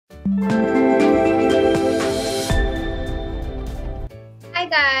Hi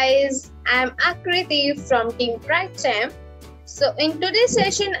guys, I'm Akriti from Team Sprite. So in today's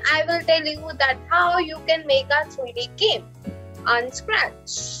session, I will tell you that how you can make a 3D game on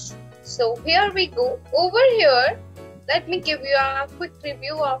Scratch. So here we go. Over here, let me give you a quick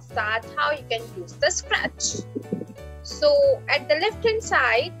review of that how you can use the Scratch. So at the left hand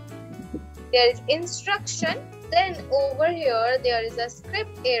side, there is instruction. Then over here, there is a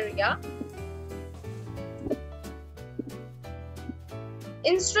script area.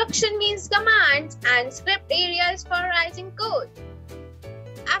 Instruction means commands and script area is for writing code.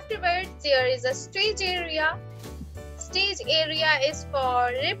 Afterwards, there is a stage area. Stage area is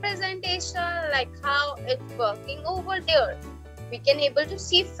for representation, like how it's working over there. We can able to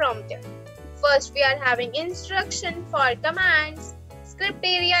see from there. First, we are having instruction for commands. Script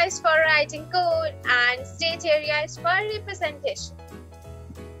area is for writing code and stage area is for representation.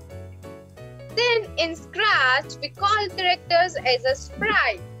 Then in Scratch, we call characters as a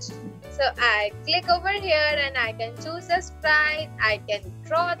sprite. So I click over here and I can choose a sprite. I can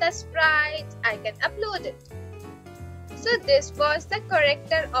draw the sprite. I can upload it. So this was the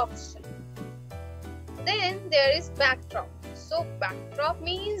character option. Then there is backdrop. So backdrop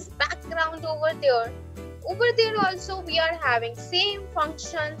means background over there. Over there also we are having same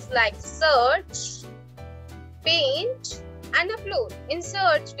functions like search, paint, and upload. In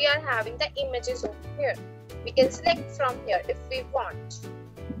search, we are having the images over here. We can select from here if we want.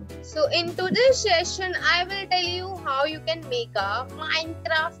 So in today's session, I will tell you how you can make a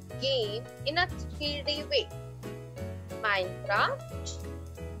Minecraft game in a 3D way. Minecraft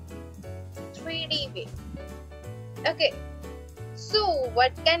 3D way. Okay. So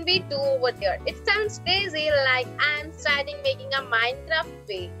what can we do over there? It sounds crazy, like I am starting making a Minecraft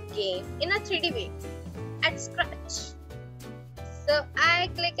game in a 3D way at Scratch. So I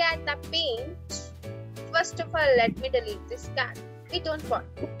click at the paint. First of all, let me delete this cat. We don't want.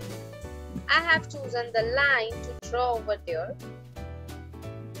 I have chosen the line to draw over there.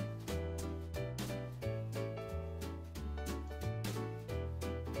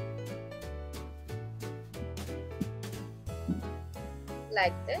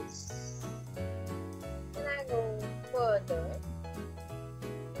 Like this. And I go further.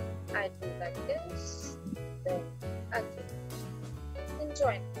 I do like this. Then again.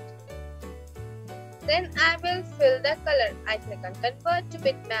 Join it. Then I will fill the color. I click on convert to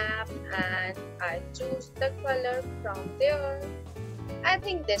bitmap and I choose the color from there. I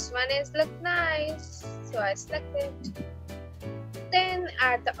think this one is look nice, so I select it. Then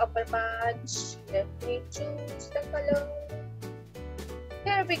at the upper patch, let me choose the color.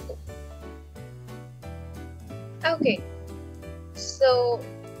 Here we go. Okay, so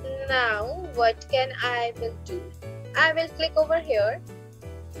now what can I will do? I will click over here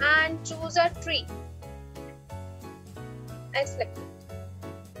and choose a tree. I select it.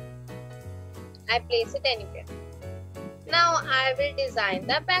 I place it anywhere. Now I will design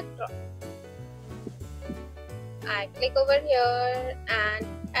the backdrop. I click over here and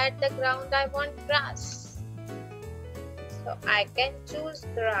at the ground I want grass. So I can choose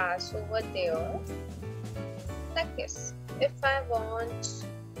grass over there like this. If I want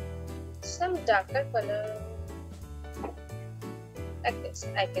some darker color, like this,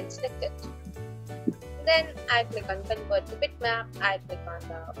 I can select it. Then I click on convert to bitmap. I click on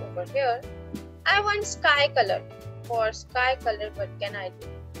the over here. I want sky color. For sky color, what can I do?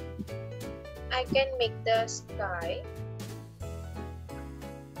 I can make the sky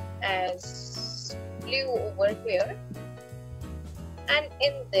as blue over here, and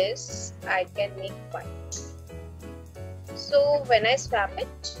in this I can make white. So when I swap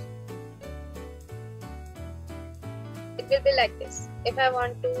it, it will be like this. If I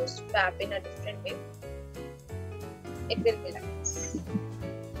want to swap in a different way, it will be like this.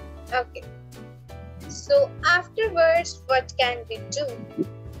 Okay. So afterwards, what can we do?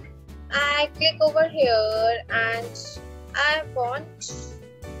 I click over here and I want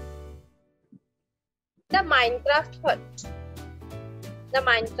the Minecraft hut. The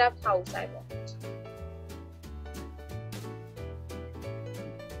Minecraft house I want.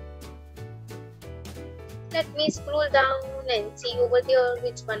 Let me scroll down and see over there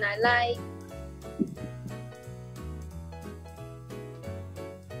which one I like.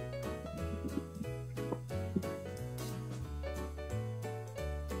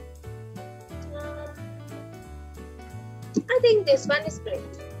 I think this one is great.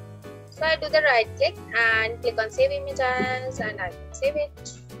 So I do the right click and click on save images and I can save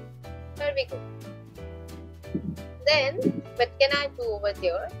it. There we go. Then what can I do over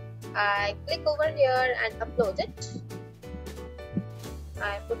there? I click over here and upload it.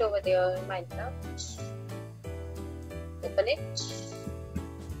 I put over there Minecraft. Open it.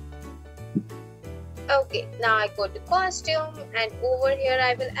 Okay, now I go to costume and over here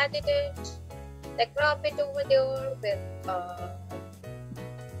I will edit it. Like crop it over there with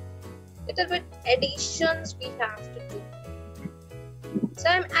little bit additions we have to do. So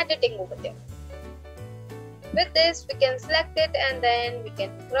I'm editing over there. With this we can select it and then we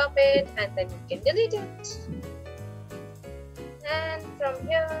can crop it and then we can delete it. And from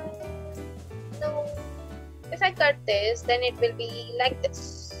here, no, if I cut this then it will be like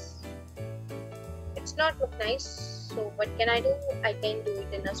this. It's not look nice, so what can I do? I can do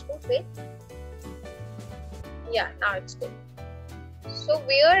it in a smooth way. Yeah, now it's good. So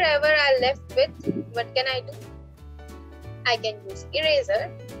wherever I left with, what can I do? I can use eraser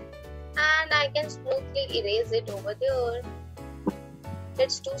and I can smoothly erase it over there.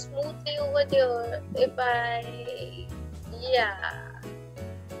 Let's do smoothly over there. If I, yeah,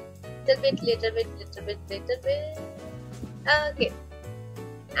 little bit. Okay,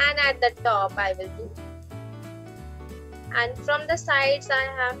 and at the top I will do, and from the sides I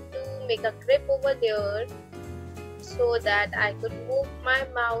have to make a grip over there so that I could move my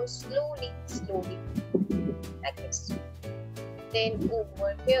mouse slowly like this. Then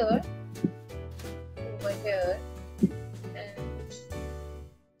over here, and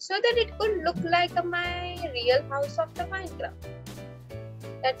so that it could look like my real house of the Minecraft.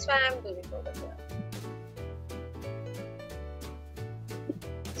 That's why I'm doing it over here,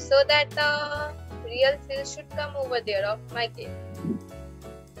 so that the real feel should come over there of my game.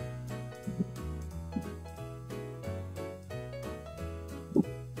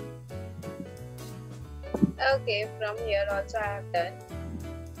 Okay, from here also I have done,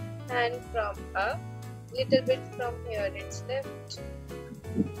 and from a little bit from here it's left.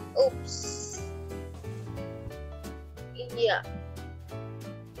 Oops. Yeah,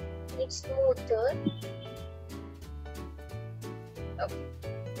 it's smoother. Okay.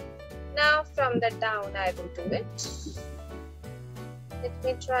 Now from the down I will do it. Let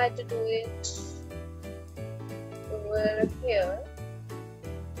me try to do it over here.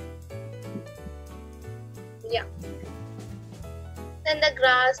 Yeah. Then the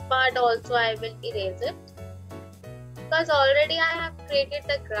grass part also I will erase it, because already I have created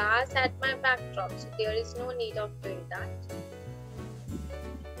the grass at my backdrop, so there is no need of doing that.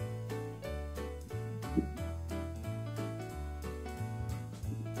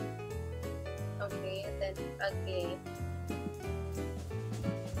 Okay, then again.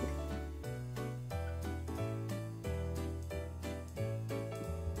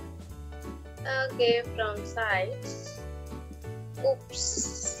 Okay, from sides.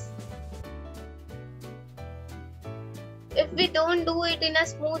 Oops. If we don't do it in a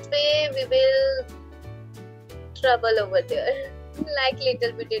smooth way, we will trouble over there. Like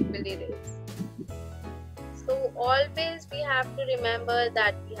little bit it will erase. So always we have to remember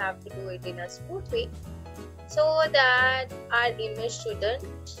that we have to do it in a smooth way, so that our image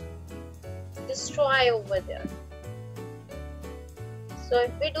shouldn't destroy over there. So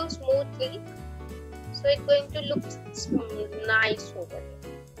if we do smoothly, so it's going to look nice over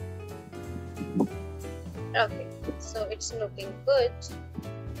there. Okay, so it's looking good.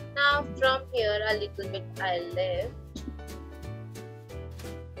 Now from here a little bit I left.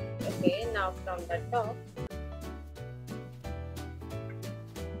 Okay, now from the top.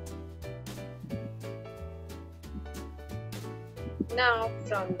 Now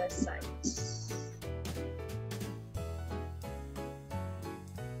from the sides.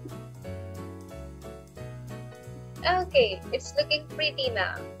 Okay, it's looking pretty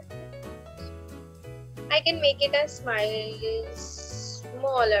now. I can make it a smile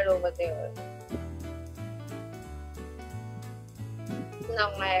smaller over there.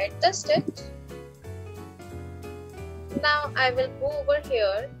 Now I adjust it. Now I will go over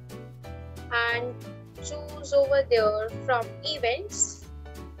here and choose over there from events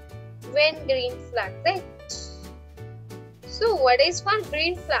when green flag red. So what is for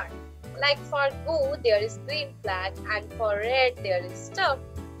green flag? Like for go there is green flag and for red there is stop.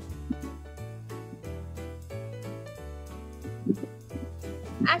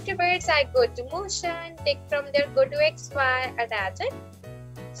 Afterwards I go to motion, take from there, go to XY, attach it.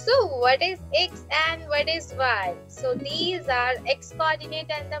 So what is X and what is Y? So these are X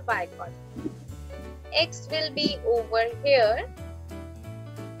coordinate and the Y coordinate. X will be over here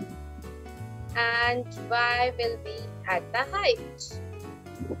and Y will be at the height.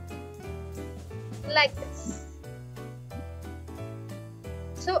 Like this.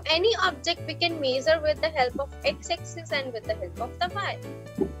 So any object we can measure with the help of x-axis and with the help of the y.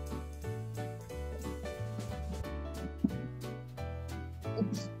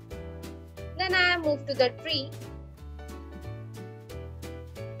 Then I move to the tree.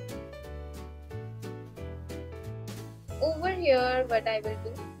 Over here, what I will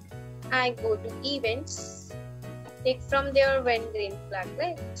do, I go to events, take from there when green flag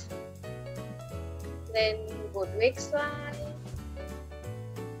left, then go to XY.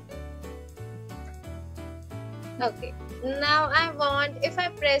 Okay, now I want, if I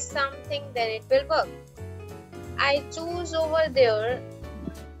press something, then it will work. I choose over there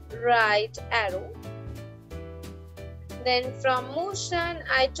right arrow, then from motion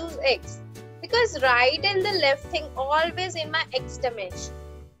I choose X, because right and the left thing always in my X dimension.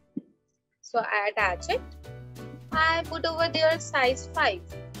 So I attach it. I put over there size 5.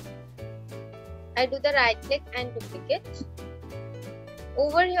 I do the right click and duplicate.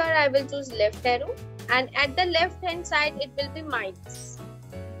 Over here I will choose left arrow, and at the left hand side it will be minus.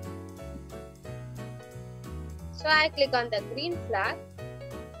 So I click on the green flag.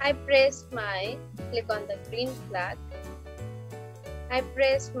 I press my click on the green flag. I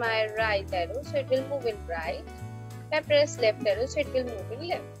press my right arrow, so it will move in right. I press left arrow, so it will move in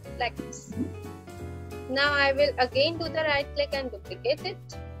left, like this. Now I will again do the right click and duplicate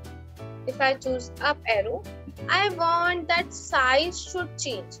it. If I choose up arrow, I want that size should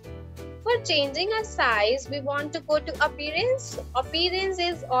change. For changing a size, we want to go to appearance. Appearance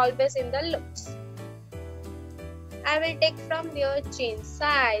is always in the looks. I will take from there change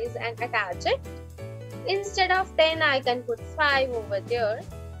size and attach it. Instead of 10, I can put 5 over there.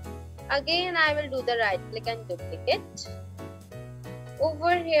 Again, I will do the right click and duplicate.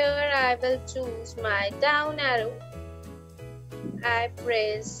 Over here, I will choose my down arrow. I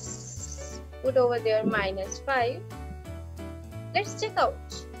press, put over there -5. Let's check out.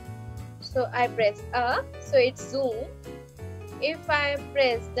 So I press up, so it's zoom. If I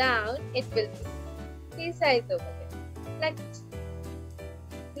press down, it will be size over there. Like this.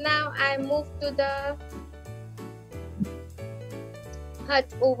 Now I move to the hut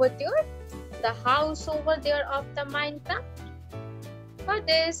over there, the house over there of the Minecraft. For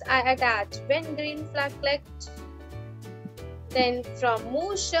this, I attach when green flag clicked. Then from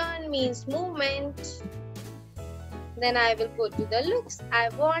motion means movement. Then I will go to the looks. I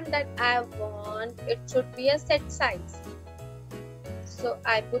want it should be a set size. So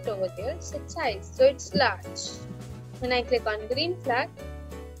I put over there set size. So it's large. When I click on green flag,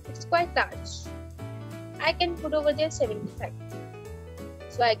 it's quite large. I can put over there 75.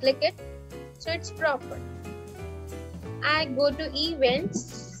 So I click it. So it's proper. I go to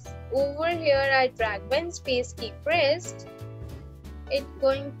events. Over here I drag when space key pressed. It's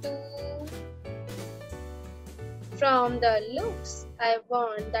going to, from the looks, I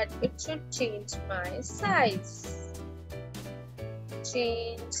want that it should change my size.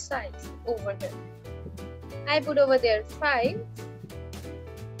 Change size over here. I put over there 5.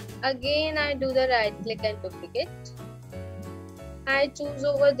 Again I do the right click and duplicate. I choose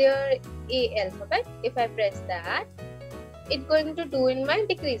over there A alphabet. If I press that, it's going to do in my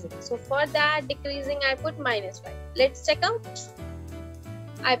decreasing. So for that decreasing, I put -5. Let's check out.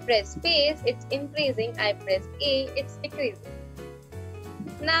 I press space, it's increasing. I press A, it's decreasing.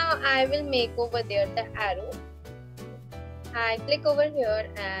 Now I will make over there the arrow. I click over here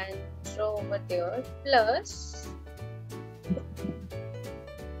and draw over there plus.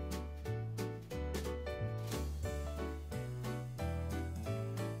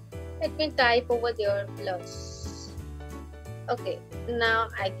 Let me type over there plus. Okay, now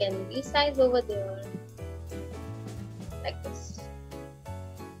I can resize over there like this.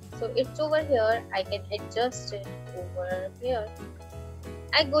 So it's over here. I can adjust it over here.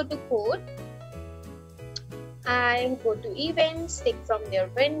 I go to code. I go to events. Take from there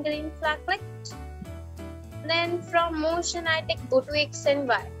when green flag clicked. Then from motion, I take go to X and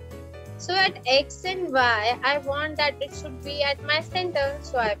Y. So at X and Y, I want that it should be at my center.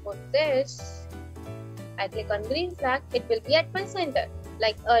 So I put this. I click on green flag. It will be at my center.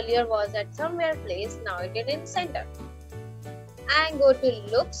 Like earlier was at somewhere place. Now it is in center. I go to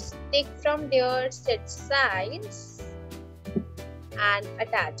looks, take from there set size and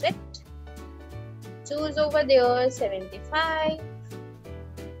attach it. Choose over there 75.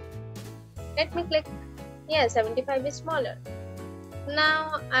 Let me click. Yeah, 75 is smaller.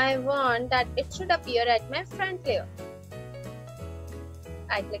 Now I want that it should appear at my front layer.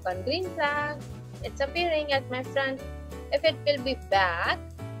 I click on green flag. It's appearing at my front. If it will be back,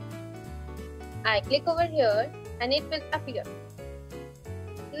 I click over here and it will appear.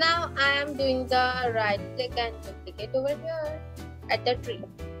 Now I am doing the right click and duplicate over here at the tree.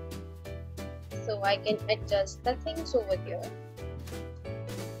 So I can adjust the things over here.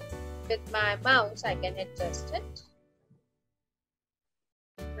 With my mouse I can adjust it.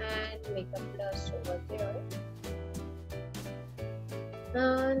 And make a plus over there.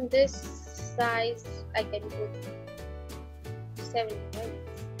 And this size I can put 7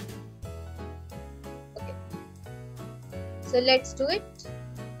 points. Okay. So let's do it.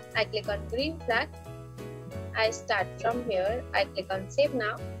 I click on green flag. I start from here. I click on save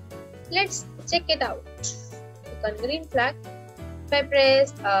now. Let's check it out. Click on green flag. If I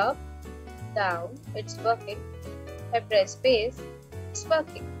press up, down, it's working. If I press space, it's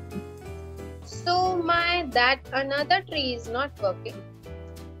working. So that another tree is not working.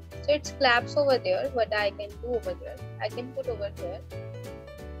 So it's collapsed over there. What I can do over there, I can put over there,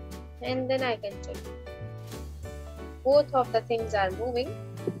 and then I can check. Both of the things are moving.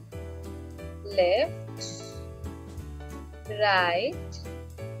 Left, right,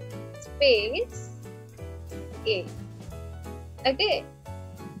 space, A. Okay.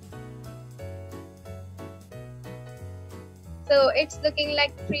 So it's looking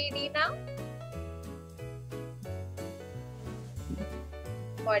like 3D now.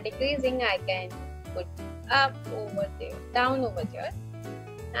 For decreasing, I can put up over there, down over there.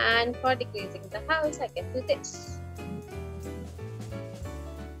 And for decreasing the house, I can do this.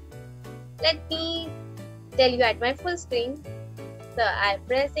 Let me tell you at my full screen. So I'm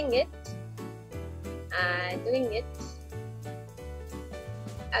pressing it and doing it.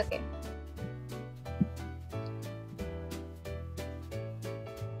 Okay.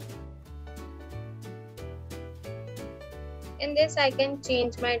 In this, I can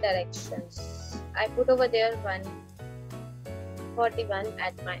change my directions. I put over there 141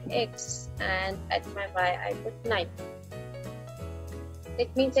 at my X, and at my Y I put 9.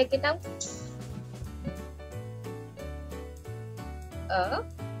 Let me check it out. Up,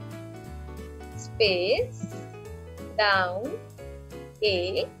 space, down,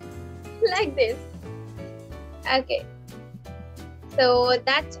 A, like this. Okay. So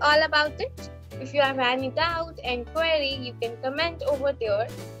that's all about it. If you have any doubt and query, you can comment over there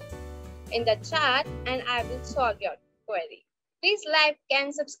in the chat and I will solve your query. Please like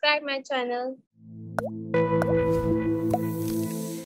and subscribe my channel.